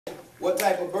what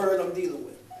type of bird I'm dealing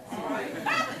with. All right.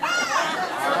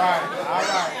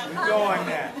 We're going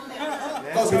there.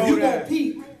 Because if you go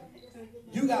peep,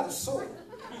 you got to soar.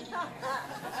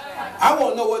 I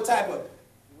want to know what type of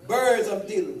birds I'm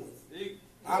dealing with.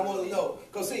 I want to know.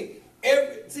 Because see,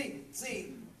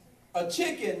 a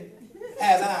chicken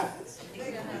has eyes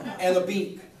and a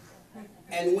beak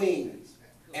and wings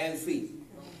and feet,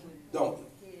 don't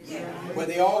they? But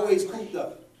they always cooped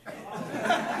up.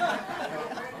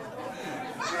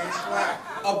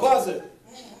 A buzzard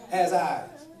has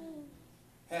eyes,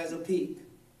 has a beak,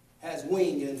 has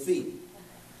wings and feet,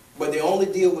 but they only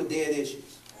deal with dead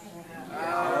issues.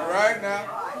 All right now.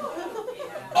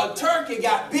 A turkey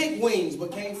got big wings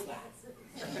but can't fly.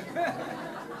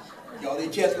 Y'all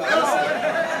didn't catch my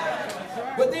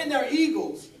answer. But then there are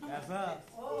eagles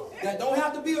that don't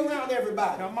have to be around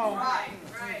everybody. Come on.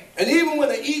 And even when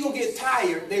the eagle gets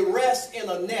tired, they rest in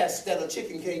a nest that a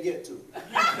chicken can't get to. Y'all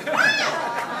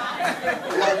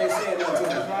ain't saying that to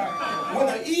me. When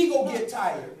an eagle gets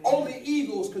tired, only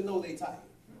eagles can know they're tired.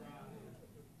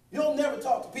 You don't never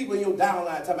talk to people in your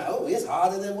downline talking about, oh, it's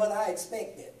harder than what I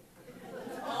expected.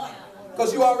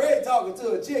 Because you're already talking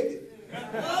to a chicken.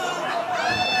 And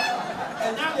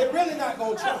now they're really not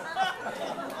going to try.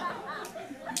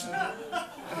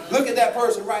 Look at that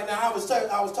person right now. I was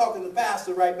talking to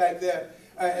Pastor right back there.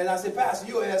 And I said, Pastor,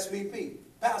 you're an SVP.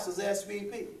 Pastor's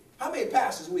SVP. How many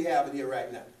pastors we have in here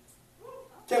right now?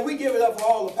 Can we give it up for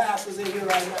all the pastors in here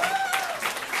right now?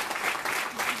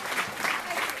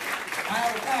 I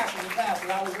have a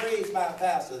pastor. I was raised by a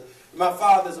pastor. My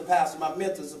father's a pastor. My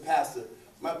mentor's a pastor.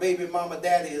 My baby mama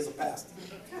daddy is a pastor.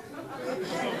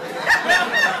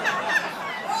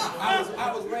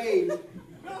 I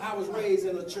was raised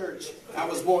in a church. I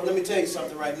was born. Let me tell you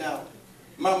something right now.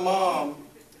 My mom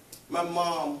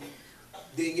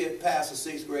didn't get past a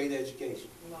 6th grade education.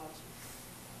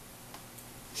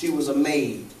 She was a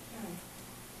maid.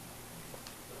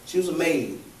 She was a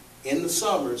maid. In the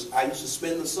summers, I used to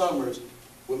spend the summers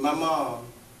with my mom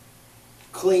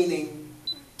cleaning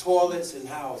toilets and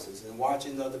houses and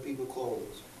watching other people's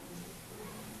clothes.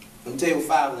 Let me tell you what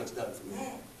 5 Links done for me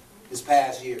this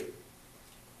past year.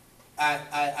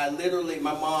 I literally,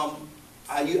 my mom,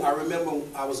 I remember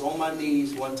I was on my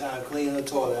knees one time cleaning the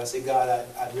toilet. I said, God,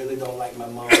 I really don't like my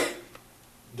mom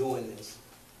doing this.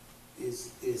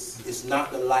 It's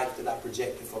not the life that I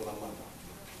projected for my mother.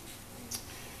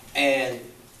 And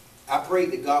I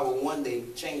prayed that God would one day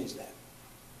change that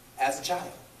as a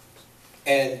child.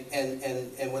 And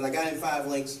when I got in 5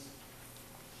 Links,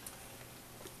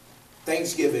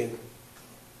 Thanksgiving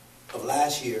of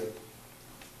last year,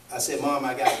 I said, Mom,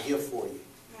 I got a gift for you.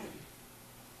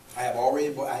 I had already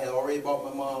bought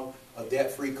my mom a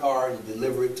debt-free car and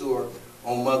delivered it to her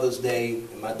on Mother's Day,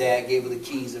 and my dad gave her the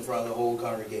keys in front of the whole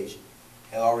congregation.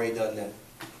 I had already done that.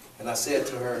 And I said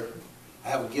to her, I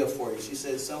have a gift for you. She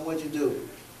said, son, what'd you do?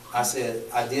 I said,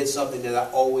 I did something that I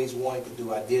always wanted to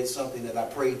do. I did something that I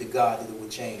prayed to God that it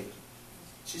would change.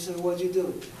 She said, what'd you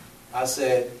do? I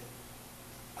said,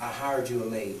 I hired you a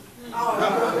maid.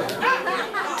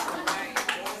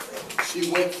 She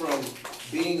went from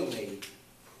being a maid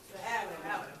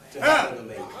to having a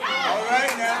maid. All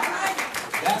right now.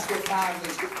 That's what 5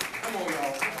 Links do. Come on,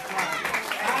 y'all.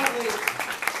 5 Links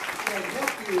can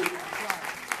help you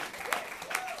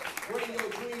bring your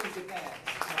dreams to pass.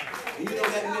 And you know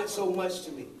that meant so much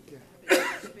to me.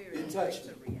 It touched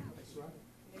me.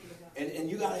 And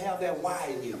you got to have that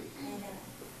why in you.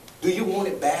 Do you want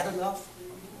it bad enough?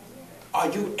 Are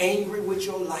you angry with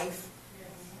your life?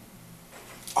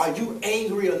 Are you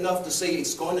angry enough to say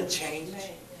it's going to change?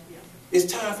 It's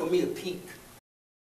time for me to peak.